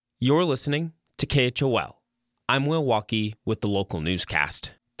You're listening to KHOL. I'm Will Walkie with the local newscast.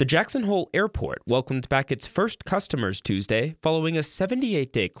 The Jackson Hole Airport welcomed back its first customers Tuesday following a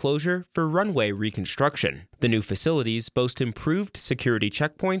 78-day closure for runway reconstruction. The new facilities boast improved security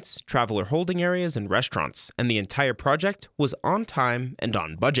checkpoints, traveler holding areas, and restaurants, and the entire project was on time and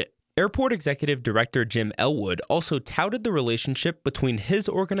on budget. Airport Executive Director Jim Elwood also touted the relationship between his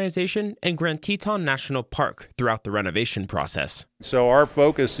organization and Grand Teton National Park throughout the renovation process. So our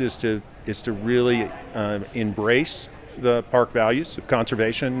focus is to really embrace the park values of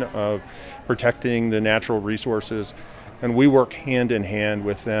conservation, of protecting the natural resources, and we work hand in hand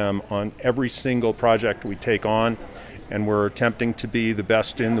with them on every single project we take on, and we're attempting to be the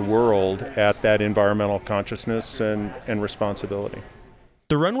best in the world at that environmental consciousness and responsibility.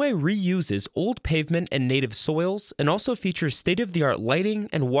 The runway reuses old pavement and native soils and also features state-of-the-art lighting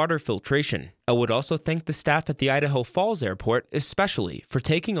and water filtration. Elwood also thanked the staff at the Idaho Falls Airport especially for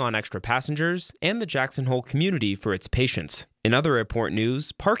taking on extra passengers and the Jackson Hole community for its patience. In other airport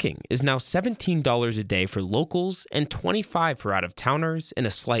news, parking is now $17 a day for locals and $25 for out-of-towners in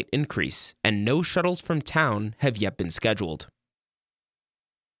a slight increase, and no shuttles from town have yet been scheduled.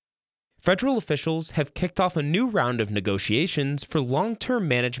 Federal officials have kicked off a new round of negotiations for long-term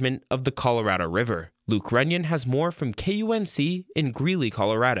management of the Colorado River. Luke Runyon has more from KUNC in Greeley,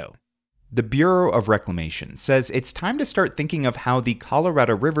 Colorado. The Bureau of Reclamation says it's time to start thinking of how the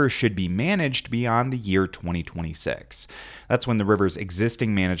Colorado River should be managed beyond the year 2026. That's when the river's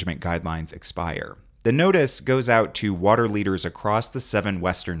existing management guidelines expire. The notice goes out to water leaders across the 7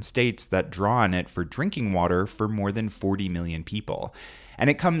 western states that draw on it for drinking water for more than 40 million people. And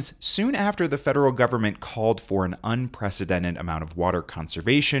it comes soon after the federal government called for an unprecedented amount of water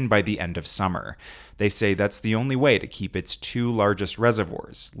conservation by the end of summer. They say that's the only way to keep its 2 largest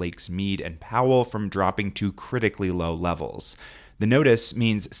reservoirs, Lakes Mead and Powell, from dropping to critically low levels. The notice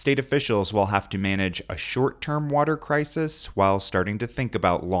means state officials will have to manage a short-term water crisis while starting to think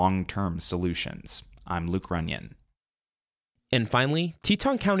about long-term solutions. I'm Luke Runyon. And finally,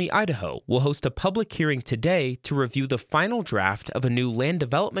 Teton County, Idaho will host a public hearing today to review the final draft of a new land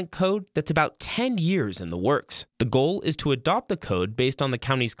development code that's about 10 years in the works. The goal is to adopt the code based on the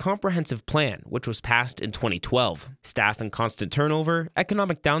county's comprehensive plan, which was passed in 2012. Staff and constant turnover,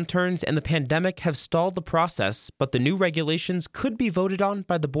 economic downturns, and the pandemic have stalled the process, but the new regulations could be voted on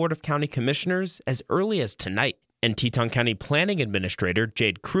by the Board of County Commissioners as early as tonight. And Teton County Planning Administrator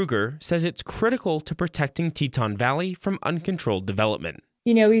Jade Kruger says it's critical to protecting Teton Valley from uncontrolled development.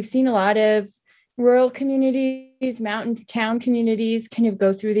 We've seen a lot of rural communities, mountain town communities kind of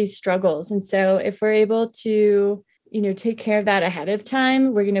go through these struggles. And so if we're able to, take care of that ahead of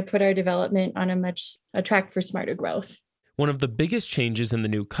time, we're going to put our development on a track for smarter growth. One of the biggest changes in the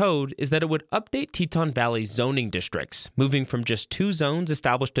new code is that it would update Teton Valley's zoning districts, moving from just 2 zones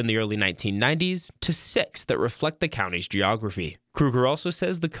established in the early 1990s to 6 that reflect the county's geography. Kruger also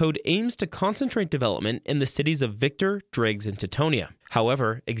says the code aims to concentrate development in the cities of Victor, Driggs, and Teutonia.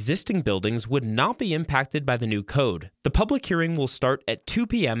 However, existing buildings would not be impacted by the new code. The public hearing will start at 2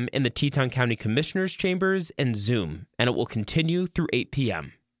 p.m. in the Teton County Commissioners' Chambers and Zoom, and it will continue through 8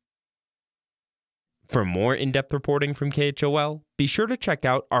 p.m. For more in-depth reporting from KHOL, be sure to check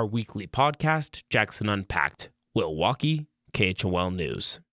out our weekly podcast, Jackson Unpacked. Will Walkie, KHOL News.